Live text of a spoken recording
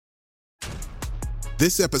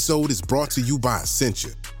This episode is brought to you by Essentia.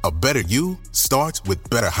 A better you starts with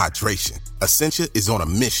better hydration. Essentia is on a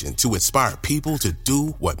mission to inspire people to do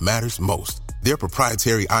what matters most. Their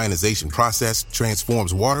proprietary ionization process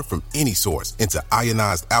transforms water from any source into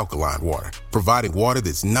ionized alkaline water, providing water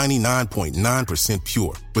that's 99.9%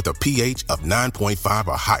 pure with a pH of 9.5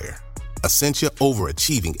 or higher. Essentia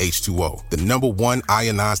overachieving H2O, the #1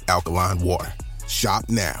 ionized alkaline water. Shop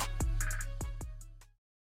now.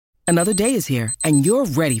 Another day is here, and you're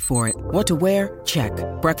ready for it. What to wear? Check.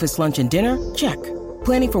 Breakfast, lunch, and dinner? Check.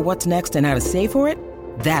 Planning for what's next and how to save for it?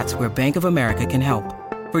 That's where Bank of America can help.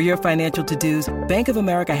 For your financial to-dos, Bank of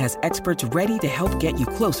America has experts ready to help get you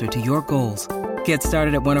closer to your goals. Get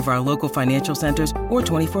started at one of our local financial centers or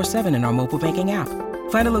 24/7 in our mobile banking app.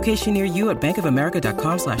 Find a location near you at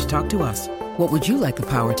bankofamerica.com/talktous. What would you like the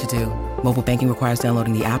power to do? Mobile banking requires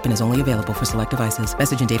downloading the app and is only available for select devices.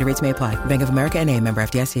 Message and data rates may apply. Bank of America N.A., member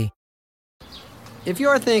FDIC. If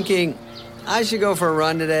you're thinking, I should go for a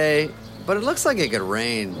run today, but it looks like it could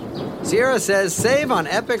rain, Sierra says save on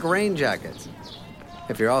Epic rain jackets.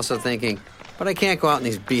 If you're also thinking, but I can't go out in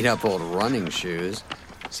these beat-up old running shoes,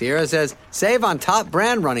 Sierra says save on top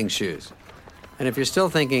brand running shoes. And if you're still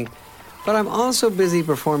thinking, but I'm also busy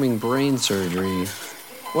performing brain surgery,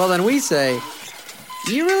 well, then we say,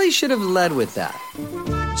 you really should have led with that.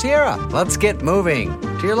 Sierra, let's get moving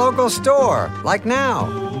to your local store, like now.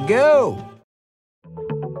 Go!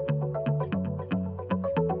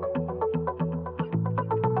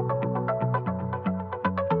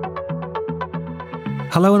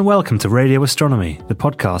 Hello and welcome to Radio Astronomy, the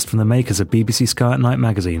podcast from the makers of BBC Sky at Night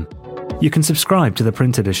magazine. You can subscribe to the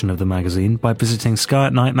print edition of the magazine by visiting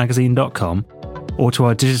skyatnightmagazine.com or to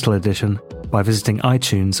our digital edition by visiting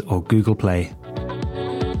iTunes or Google Play.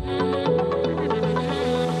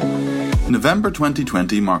 November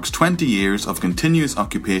 2020 marks 20 years of continuous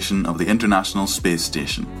occupation of the International Space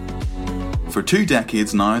Station. For 2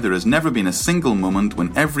 decades now, there has never been a single moment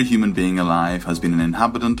when every human being alive has been an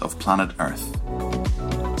inhabitant of planet Earth.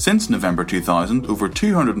 Since November 2000, over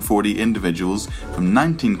 240 individuals from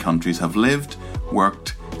 19 countries have lived,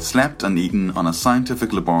 worked, slept and eaten on a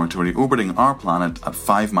scientific laboratory orbiting our planet at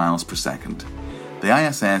 5 miles per second. The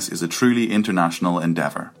ISS is a truly international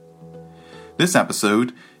endeavour. This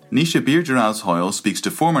episode, Nisha Birjaraz-Hoyle speaks to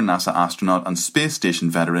former NASA astronaut and space station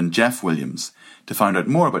veteran Jeff Williams to find out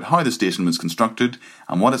more about how the station was constructed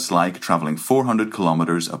and what it's like travelling 400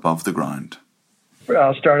 kilometres above the ground.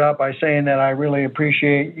 I'll start out by saying that I really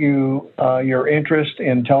appreciate your interest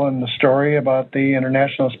in telling the story about the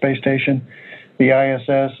International Space Station. The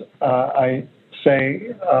ISS, I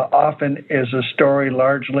say, often is a story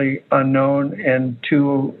largely unknown and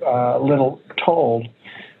too little told.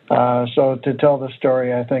 So to tell the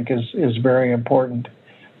story, I think, is very important.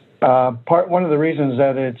 One of the reasons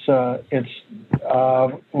that it's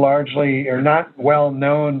largely or not well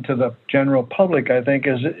known to the general public, I think,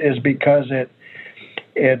 is because it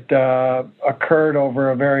occurred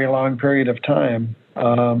over a very long period of time.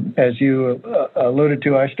 As you alluded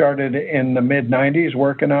to, I started in the mid-'90s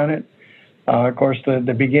working on it. Of course,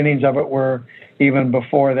 the beginnings of it were even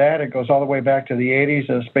before that. It goes all the way back to the 80s,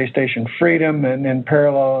 Space Station Freedom, and in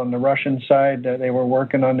parallel on the Russian side, they were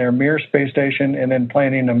working on their Mir space station and then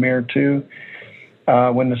planning a Mir 2.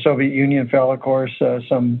 When the Soviet Union fell, of course,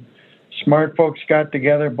 some smart folks got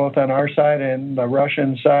together, both on our side and the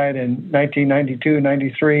Russian side, in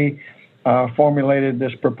 1992-93, formulated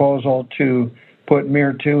this proposal to put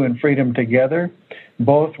Mir 2 and Freedom together.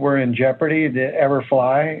 Both were in jeopardy to ever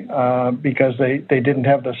fly because they didn't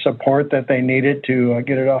have the support that they needed to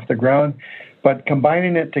get it off the ground. But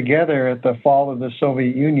combining it together at the fall of the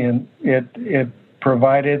Soviet Union, it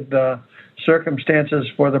provided the circumstances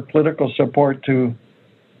for the political support to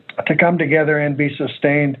come together and be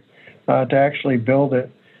sustained to actually build it.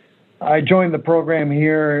 I joined the program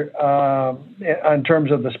here in terms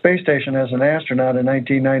of the space station as an astronaut in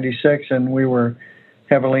 1996, and we were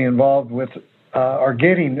heavily involved with,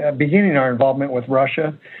 beginning our involvement with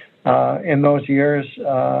Russia in those years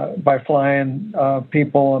by flying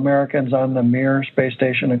Americans on the Mir space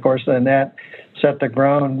station. Of course, then that set the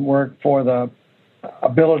groundwork for the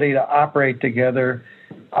ability to operate together.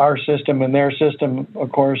 Our system and their system,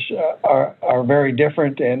 of course, are very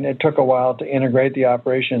different, and it took a while to integrate the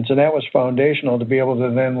operations, and that was foundational to be able to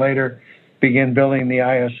then later begin building the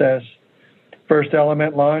ISS. First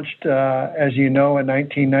element launched, as you know, in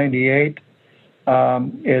 1998.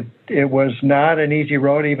 It was not an easy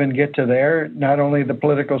road to even get to there, not only the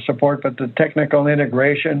political support, but the technical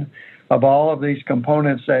integration of all of these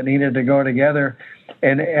components that needed to go together.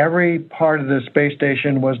 And every part of the space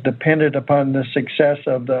station was dependent upon the success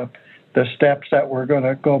of the steps that were going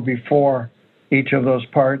to go before each of those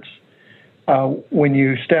parts. When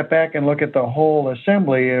you step back and look at the whole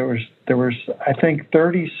assembly, there was I think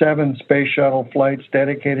 37 space shuttle flights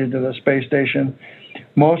dedicated to the space station.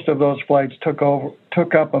 Most of those flights took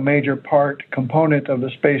up a major component of the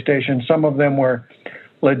space station. Some of them were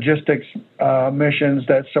logistics missions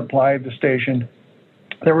that supplied the station.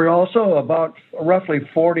 There were also about roughly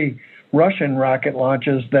 40 Russian rocket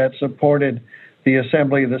launches that supported the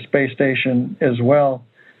assembly of the space station as well.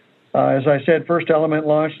 As I said, First Element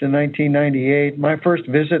launched in 1998. My first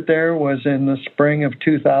visit there was in the spring of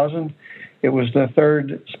 2000. It was the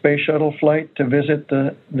third space shuttle flight to visit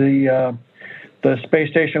the space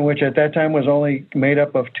station, which at that time was only made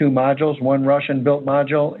up of two modules, one Russian-built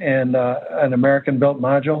module and an American-built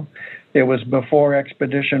module. It was before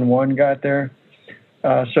Expedition 1 got there,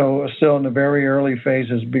 so it was still in the very early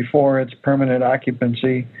phases before its permanent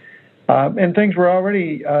occupancy. And things were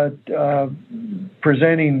already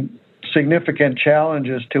presenting significant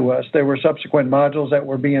challenges to us. There were subsequent modules that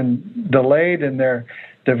were being delayed in their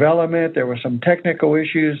development. There were some technical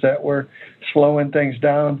issues that were slowing things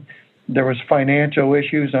down. There was financial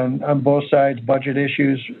issues on both sides, budget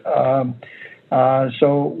issues.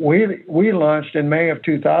 So we launched in May of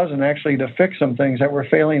 2000 actually to fix some things that were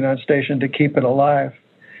failing on station to keep it alive.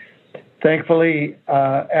 Thankfully,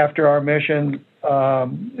 after our mission,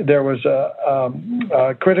 there was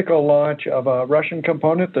a critical launch of a Russian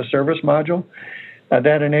component, the service module,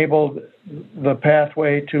 that enabled the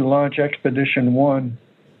pathway to launch Expedition 1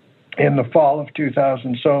 in the fall of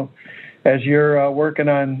 2000. So as you're working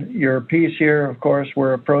on your piece here, of course,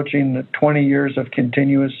 we're approaching 20 years of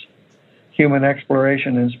continuous human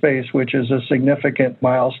exploration in space, which is a significant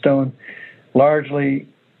milestone, largely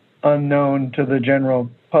unknown to the general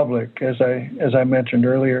public, as I mentioned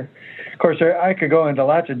earlier. Of course, I could go into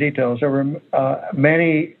lots of details. There were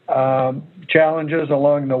many challenges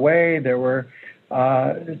along the way. There were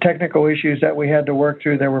technical issues that we had to work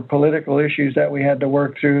through. There were political issues that we had to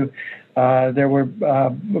work through. There were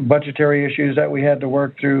budgetary issues that we had to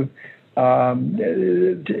work through.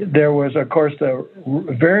 There was, of course, the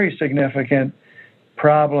very significant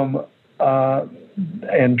problem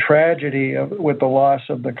and tragedy with the loss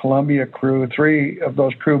of the Columbia crew. 3 of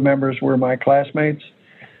those crew members were my classmates,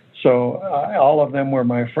 so all of them were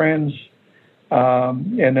my friends,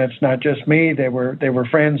 and that's not just me. They were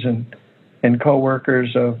friends and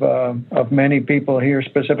co-workers of many people here,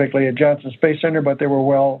 specifically at Johnson Space Center, but they were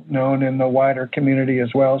well known in the wider community as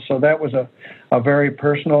well. So that was a very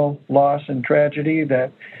personal loss and tragedy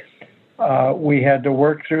that we had to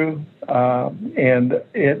work through. And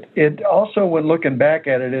it also, when looking back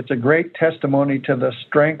at it, it's a great testimony to the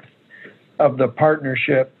strength of the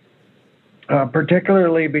partnership,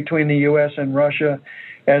 particularly between the U.S. and Russia,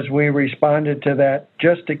 as we responded to that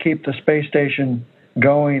just to keep the space station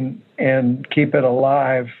going and keep it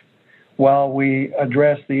alive while we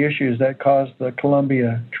address the issues that caused the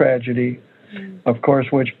Columbia tragedy, of course,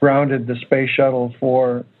 which grounded the space shuttle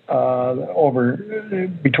for over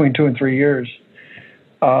between 2 and 3 years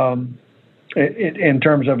in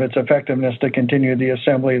terms of its effectiveness to continue the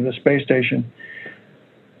assembly of the space station.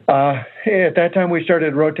 At that time, we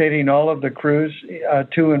started rotating all of the crews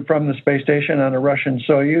to and from the space station on a Russian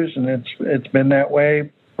Soyuz, and it's been that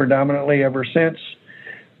way predominantly ever since.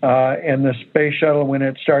 And the space shuttle, when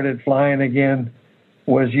it started flying again,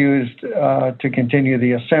 was used to continue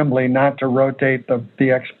the assembly, not to rotate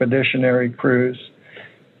the expeditionary crews.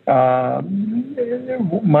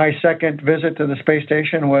 My second visit to the space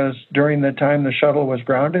station was during the time the shuttle was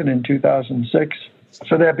grounded in 2006.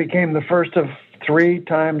 So that became the first of 3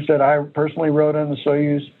 times that I personally rode on the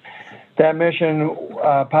Soyuz. That mission,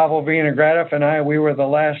 Pavel Vinogradov and I, we were the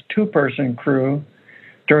last 2-person crew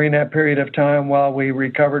during that period of time while we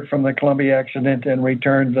recovered from the Columbia accident and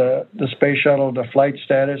returned the space shuttle to flight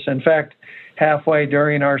status. In fact, halfway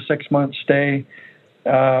during our 6-month stay,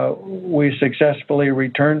 we successfully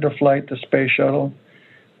returned to flight the space shuttle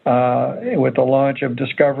with the launch of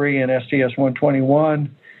Discovery and STS-121,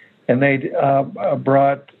 and they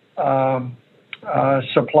brought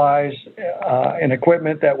supplies and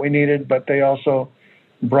equipment that we needed, but they also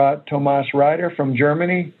brought Thomas Reiter from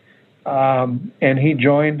Germany, and he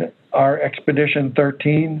joined our Expedition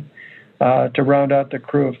 13 to round out the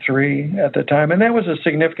crew of 3 at the time. And that was a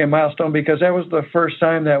significant milestone because that was the first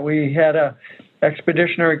time that we had a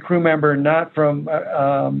expeditionary crew member not from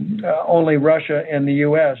only Russia and the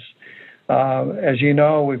U.S. As you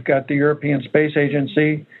know, we've got the European Space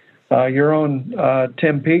Agency. Your own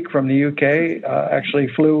Tim Peake from the UK actually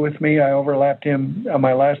flew with me. I overlapped him on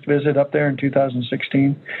my last visit up there in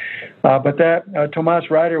 2016. But that Thomas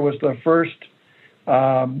Reiter was the first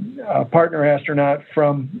a partner astronaut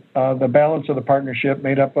from the balance of the partnership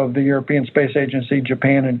made up of the European Space Agency,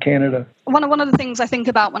 Japan, and Canada. One of the things I think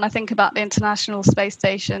about when I think about the International Space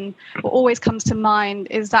Station, what always comes to mind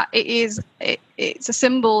is that it's a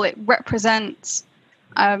symbol. It represents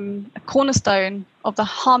a cornerstone of the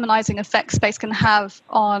harmonizing effect space can have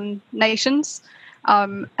on nations,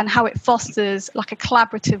 and how it fosters like a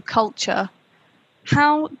collaborative culture.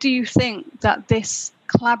 How do you think that this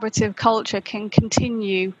collaborative culture can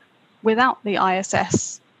continue without the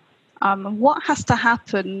ISS? What has to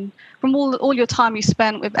happen from all your time you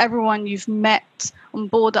spent with everyone you've met on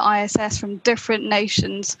board the ISS from different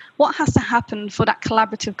nations? What has to happen for that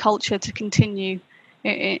collaborative culture to continue,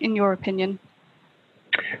 in your opinion?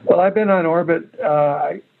 Well, I've been on orbit.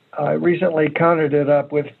 I recently counted it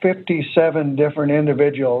up with 57 different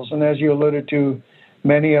individuals. And as you alluded to,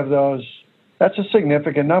 many of those, that's a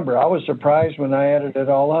significant number. I was surprised when I added it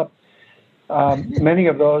all up. Many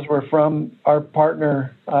of those were from our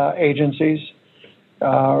partner agencies,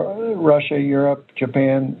 Russia, Europe,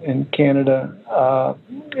 Japan, and Canada.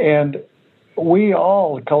 And we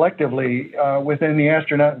all collectively within the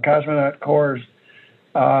astronaut and cosmonaut corps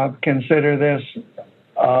consider this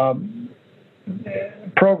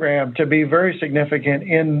program to be very significant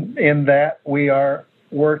in that we are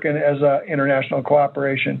working as an international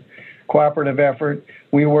cooperative effort.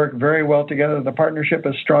 We work very well together. The partnership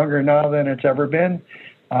is stronger now than it's ever been,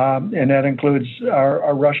 and that includes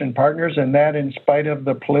our Russian partners, and that in spite of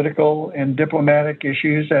the political and diplomatic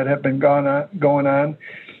issues that have been going on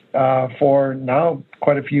for now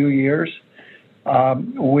quite a few years.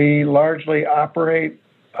 We largely operate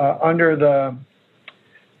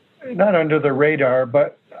not under the radar,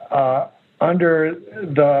 but under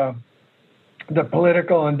the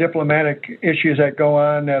political and diplomatic issues that go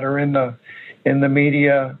on that are in the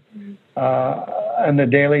media and the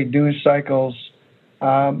daily news cycles.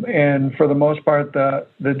 And for the most part, the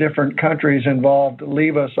different countries involved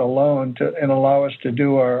leave us alone and allow us to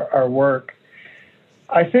do our work.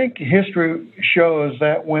 I think history shows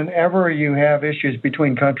that whenever you have issues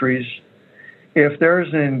between countries, if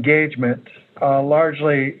there's an engagement,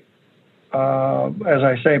 largely, as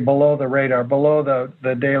I say, below the radar, below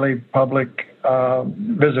the daily public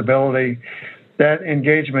visibility, that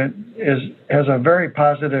engagement has a very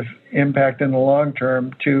positive impact in the long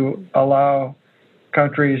term to allow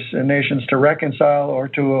countries and nations to reconcile or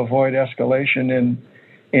to avoid escalation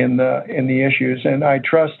in the issues. And I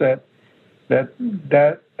trust that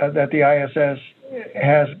the ISS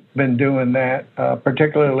has been doing that,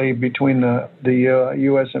 particularly between the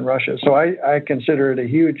U.S. and Russia. So I consider it a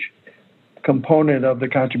huge component of the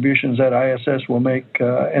contributions that ISS will make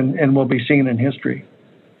and will be seen in history.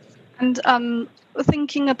 And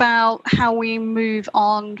thinking about how we move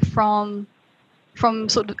on from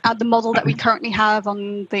sort of the model that we currently have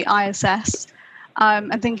on the ISS,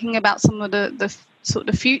 and thinking about some of the sort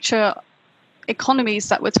of future economies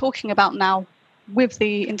that we're talking about now with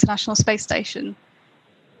the International Space Station.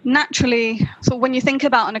 Naturally, so when you think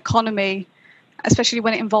about an economy, especially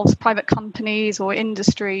when it involves private companies or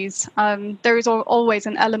industries, there is always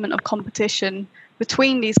an element of competition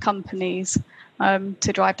between these companies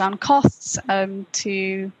to drive down costs,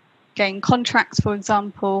 to gain contracts, for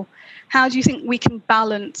example. How do you think we can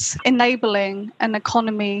balance enabling an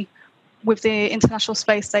economy with the International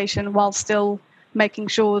Space Station while still making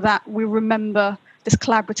sure that we remember this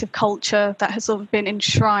collaborative culture that has sort of been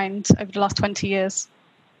enshrined over the last 20 years?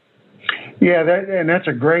 Yeah, that's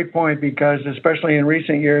a great point, because especially in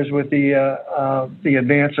recent years with the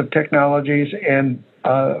advance of technologies and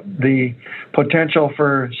the potential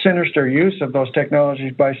for sinister use of those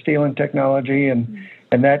technologies by stealing technology and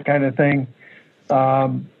that kind of thing,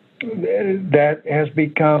 that has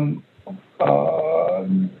become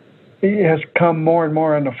it has come more and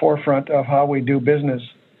more on the forefront of how we do business.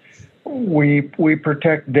 We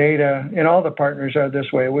protect data, and all the partners are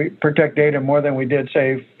this way. We protect data more than we did,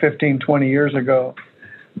 say, 15, 20 years ago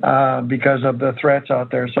because of the threats out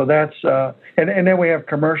there. So that's, and then we have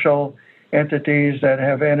commercial entities that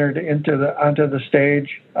have entered onto the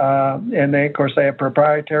stage, and they, of course, they have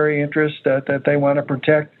proprietary interests that they want to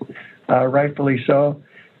protect, rightfully so.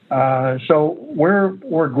 So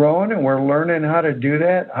we're growing and we're learning how to do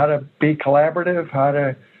that, how to be collaborative, how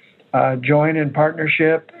to join in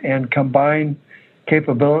partnership and combine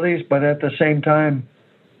capabilities, but at the same time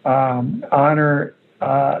honor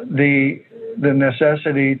the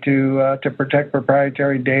necessity to protect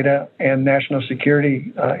proprietary data and national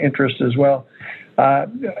security interests as well.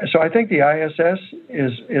 So I think the ISS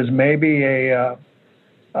is maybe a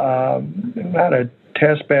not a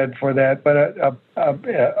test bed for that, but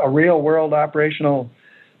a real world operational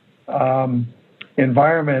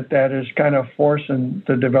environment that is kind of forcing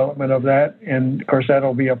the development of that. And of course,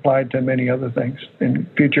 that'll be applied to many other things in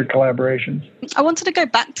future collaborations. I wanted to go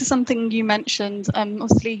back to something you mentioned.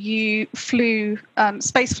 Obviously, you flew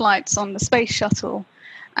space flights on the space shuttle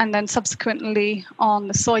and then subsequently on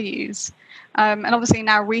the Soyuz. And obviously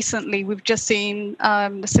now recently we've just seen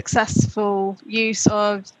the successful use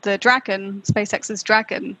of the Dragon, SpaceX's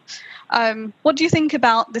Dragon. What do you think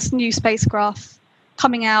about this new spacecraft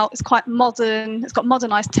coming out? It's quite modern. It's got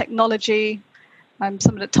modernized technology.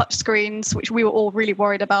 Some of the touch screens, which we were all really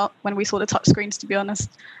worried about when we saw the touch screens, to be honest.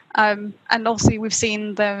 And obviously we've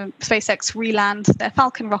seen the SpaceX re-land their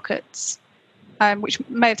Falcon rockets, which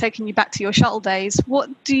may have taken you back to your shuttle days. What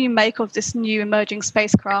do you make of this new emerging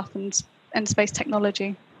spacecraft and space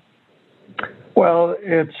technology? Well,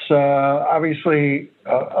 it's obviously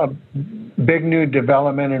a big new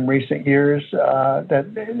development in recent years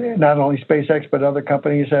that not only SpaceX but other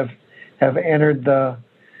companies have entered the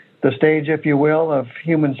stage, if you will, of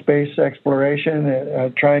human space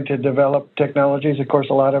exploration, trying to develop technologies. Of course,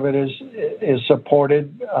 a lot of it is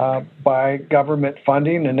supported by government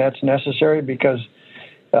funding, and that's necessary because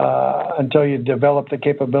until you develop the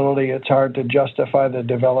capability, it's hard to justify the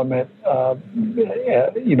development,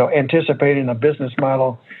 anticipating a business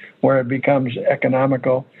model where it becomes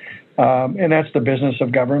economical. And that's the business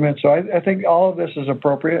of government. So I think all of this is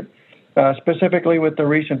appropriate. Specifically with the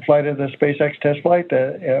recent flight of the SpaceX test flight,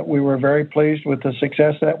 we were very pleased with the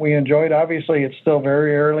success that we enjoyed. Obviously, it's still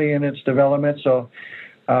very early in its development, so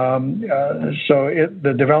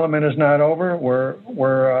the development is not over.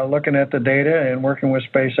 We're looking at the data and working with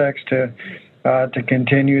SpaceX to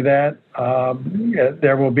continue that.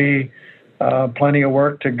 There will be plenty of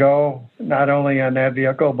work to go, not only on that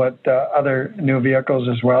vehicle, but other new vehicles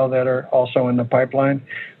as well that are also in the pipeline.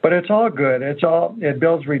 But it's all good. It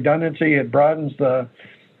builds redundancy. It broadens the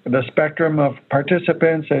spectrum of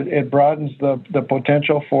participants. It broadens the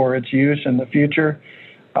potential for its use in the future.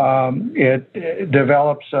 It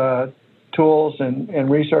develops tools and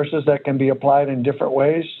resources that can be applied in different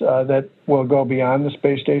ways that will go beyond the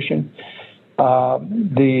space station.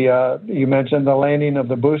 You mentioned the landing of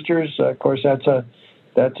the boosters. Of course, that's a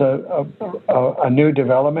new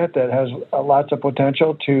development that has lots of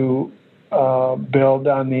potential to build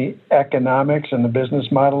on the economics and the business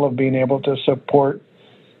model of being able to support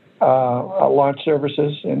launch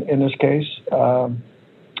services in this case,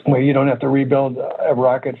 where you don't have to rebuild a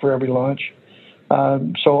rocket for every launch.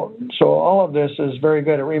 So all of this is very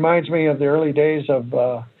good. It reminds me of the early days of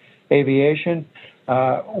aviation.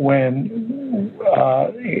 When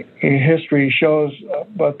history shows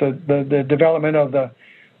about the development of the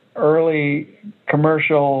early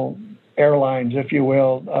commercial airlines, if you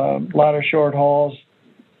will, a lot of short hauls,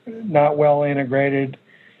 not well integrated,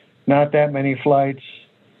 not that many flights,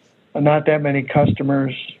 not that many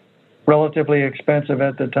customers, relatively expensive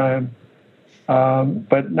at the time.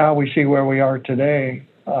 But now we see where we are today,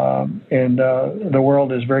 and the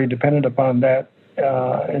world is very dependent upon that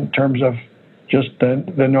in terms of just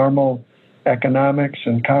the normal economics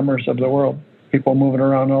and commerce of the world, people moving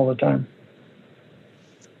around all the time.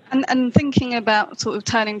 And thinking about sort of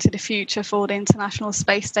turning to the future for the International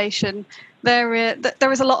Space Station, there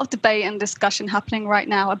is a lot of debate and discussion happening right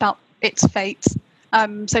now about its fate.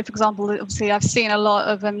 So, for example, obviously I've seen a lot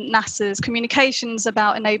of NASA's communications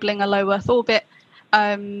about enabling a low Earth orbit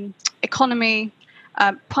economy,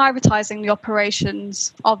 privatizing the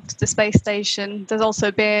operations of the space station. There's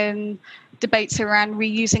also been debates around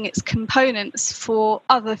reusing its components for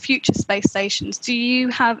other future space stations. Do you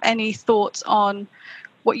have any thoughts on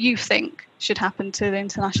what you think should happen to the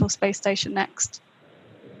International Space Station next?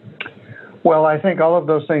 Well, I think all of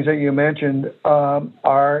those things that you mentioned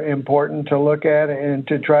are important to look at and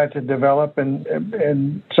to try to develop,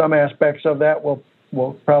 and some aspects of that will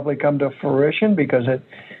probably come to fruition because it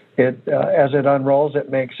as it unrolls, it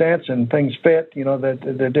makes sense and things fit. You know,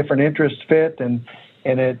 the different interests fit, and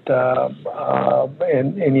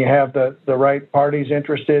you have the right parties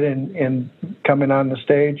interested in coming on the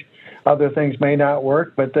stage. Other things may not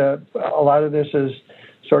work, but a lot of this is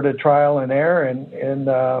sort of trial and error, and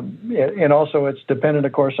also it's dependent,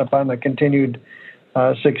 of course, upon the continued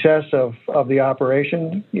success of the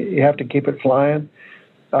operation. You have to keep it flying.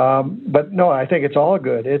 But no, I think it's all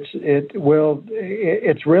good. It's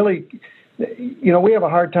really, you know, we have a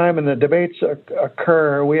hard time, and the debates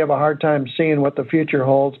occur. We have a hard time seeing what the future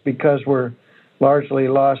holds because we're largely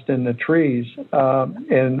lost in the trees,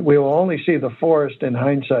 and we will only see the forest in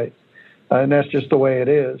hindsight, and that's just the way it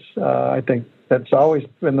is. I think that's always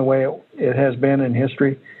been the way it has been in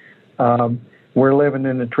history. we're living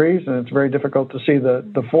in the trees, and it's very difficult to see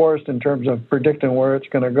the forest in terms of predicting where it's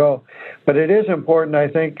going to go. But it is important, I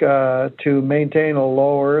think, to maintain a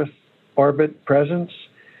low Earth orbit presence.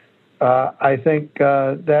 I think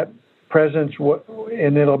that presence,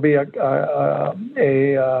 and it'll be a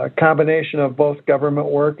combination of both government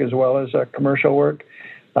work as well as commercial work.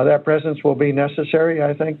 That presence will be necessary,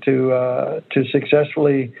 I think, to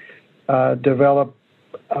successfully develop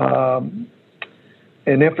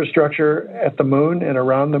an infrastructure at the moon and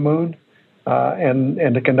around the moon,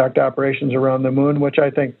 and to conduct operations around the moon, which I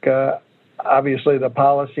think, obviously, the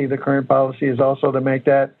current policy is also to make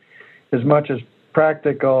that as much as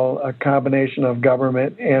practical a combination of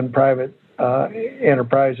government and private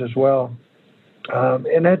enterprise as well,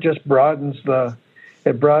 and that just broadens the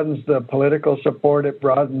political support. It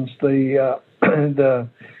broadens the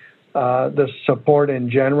support in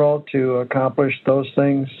general to accomplish those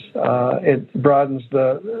things. It broadens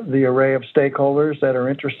the array of stakeholders that are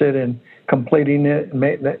interested in completing it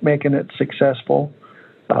and making it successful.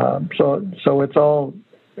 So it's all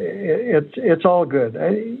good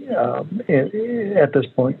at this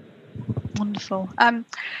point. Wonderful.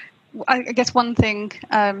 I guess one thing,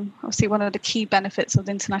 obviously one of the key benefits of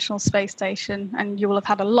the International Space Station, and you will have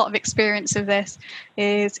had a lot of experience of this,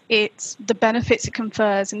 is it's the benefits it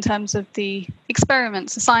confers in terms of the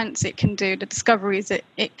experiments, the science it can do, the discoveries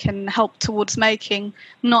it can help towards making,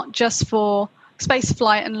 not just for space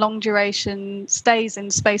flight and long duration stays in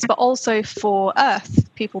space, but also for Earth,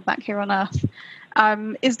 people back here on Earth.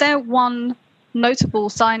 Is there one notable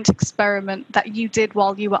science experiment that you did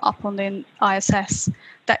while you were up on the ISS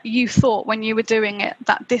that you thought when you were doing it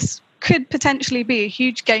that this could potentially be a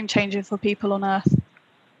huge game changer for people on Earth?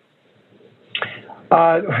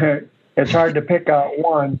 It's hard to pick out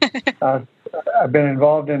one. I've been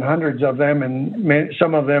involved in hundreds of them, and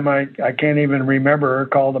some of them I can't even remember or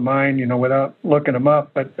call to mind, without looking them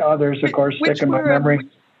up. But others, of course, stick in my memory.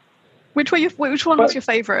 Which one was your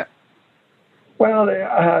favorite? Well,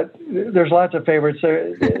 there's lots of favorites.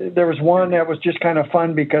 There was one that was just kind of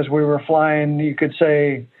fun because we were flying, you could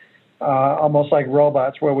say, almost like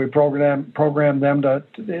robots, where we programmed them to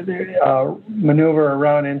maneuver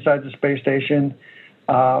around inside the space station,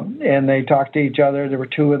 and they talked to each other. There were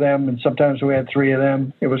two of them, and sometimes we had three of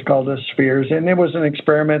them. It was called the Spheres, and it was an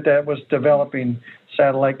experiment that was developing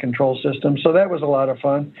satellite control systems. So that was a lot of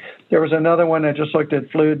fun. There was another one that just looked at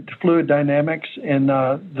fluid dynamics and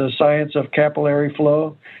the science of capillary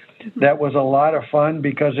flow. That was a lot of fun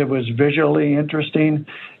because it was visually interesting,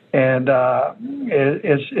 and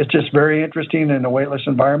it's just very interesting in a weightless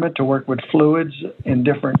environment to work with fluids in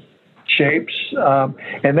different shapes.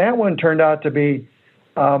 And that one turned out to be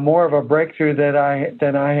more of a breakthrough than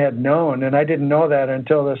I had known, and I didn't know that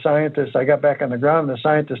until I got back on the ground. The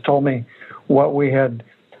scientists told me what we had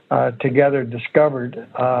together discovered,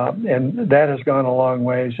 and that has gone a long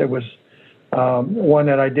ways. It was one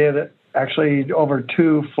that I did actually over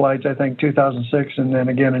two flights, I think 2006 and then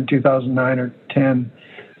again in 2009 or 10.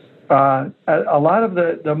 A lot of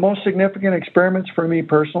the most significant experiments for me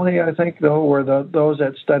personally, I think, though, were those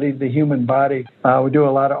that studied the human body. We do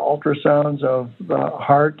a lot of ultrasounds of the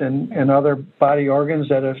heart and other body organs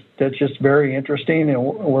that's just very interesting, and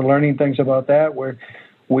we're learning things about that, where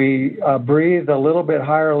we breathe a little bit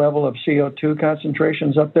higher level of CO2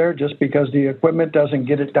 concentrations up there just because the equipment doesn't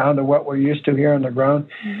get it down to what we're used to here on the ground.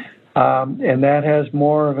 And that has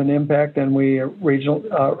more of an impact than we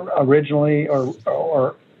originally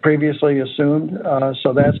or previously assumed.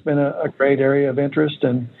 So that's been a great area of interest.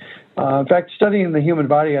 And in fact, studying the human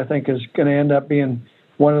body, I think, is going to end up being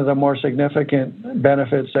one of the more significant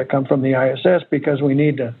benefits that come from the ISS, because we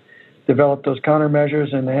need to develop those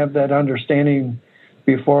countermeasures and have that understanding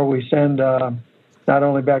before we send not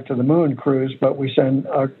only back to the moon crews, but we send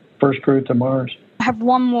our first crew to Mars. I have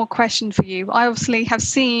one more question for you. I obviously have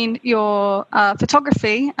seen your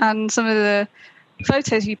photography and some of the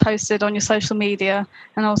photos you posted on your social media,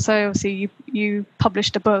 and also obviously you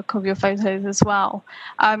published a book of your photos as well.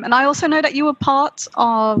 And I also know that you were part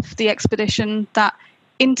of the expedition that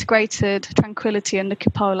integrated Tranquility and the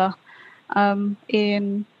cupola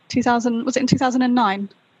in 2000. Was it in 2009?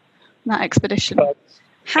 That expedition.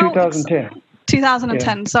 2010.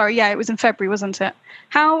 2010. Yeah. Sorry, yeah, it was in February, wasn't it?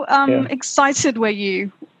 How excited were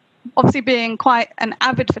you? Obviously, being quite an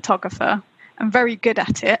avid photographer and very good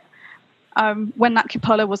at it. When that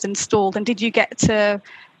cupola was installed, and did you get to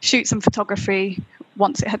shoot some photography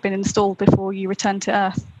once it had been installed before you returned to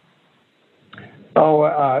Earth?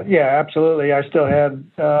 Oh, yeah, absolutely. I still had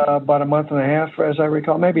about a month and a half, as I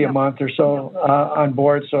recall, maybe a month or so on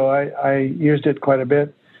board, so I used it quite a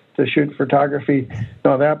bit to shoot photography.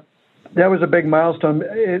 No, that was a big milestone.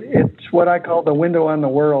 It's what I call the window on the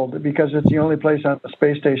world, because it's the only place on the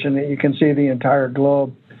space station that you can see the entire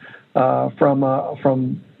globe from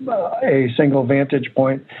a single vantage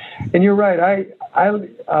point. And you're right. I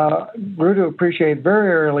grew to appreciate very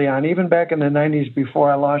early on, even back in the 90s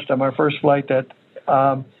before I launched on my first flight, that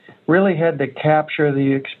really had to capture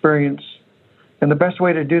the experience. And the best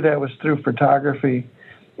way to do that was through photography.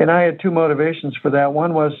 And I had two motivations for that.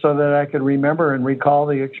 One was so that I could remember and recall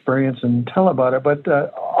the experience and tell about it. But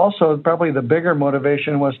also, probably the bigger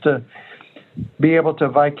motivation was to be able to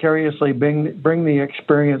vicariously bring the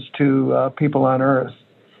experience to people on Earth.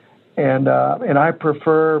 And I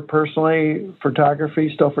prefer, personally,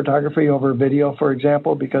 still photography over video, for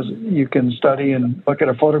example, because you can study and look at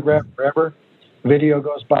a photograph forever. Video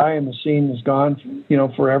goes by and the scene is gone,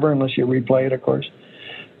 forever, unless you replay it, of course.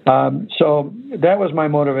 So that was my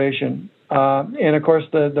motivation. And of course,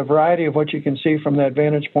 the variety of what you can see from that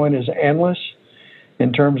vantage point is endless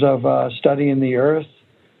in terms of studying the Earth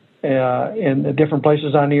in the different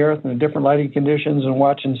places on the Earth and the different lighting conditions and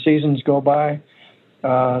watching seasons go by.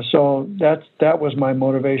 So that was my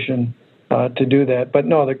motivation to do that. But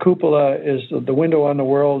no, the cupola is the window on the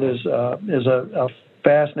world is a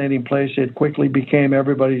fascinating place. It quickly became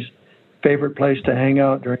everybody's favorite place to hang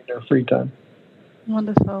out during their free time.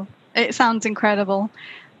 Wonderful. It sounds incredible.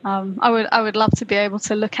 I would love to be able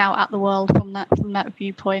to look out at the world from that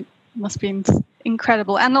viewpoint. It must be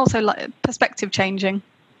incredible, and also perspective changing.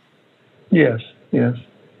 Yes.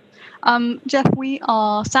 Jeff, we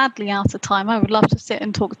are sadly out of time. I would love to sit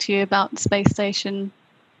and talk to you about the space station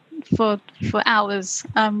for hours,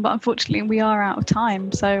 but unfortunately we are out of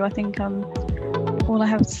time. So I think all I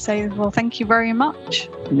have to say is, well, thank you very much.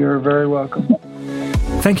 You're very welcome.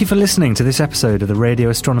 Thank you for listening to this episode of the Radio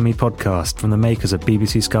Astronomy podcast from the makers of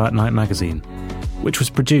BBC Sky at Night magazine, which was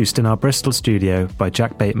produced in our Bristol studio by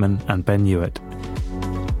Jack Bateman and Ben Hewitt.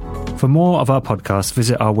 For more of our podcasts,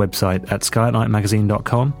 visit our website at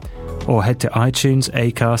skyatnightmagazine.com or head to iTunes,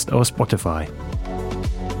 Acast or Spotify.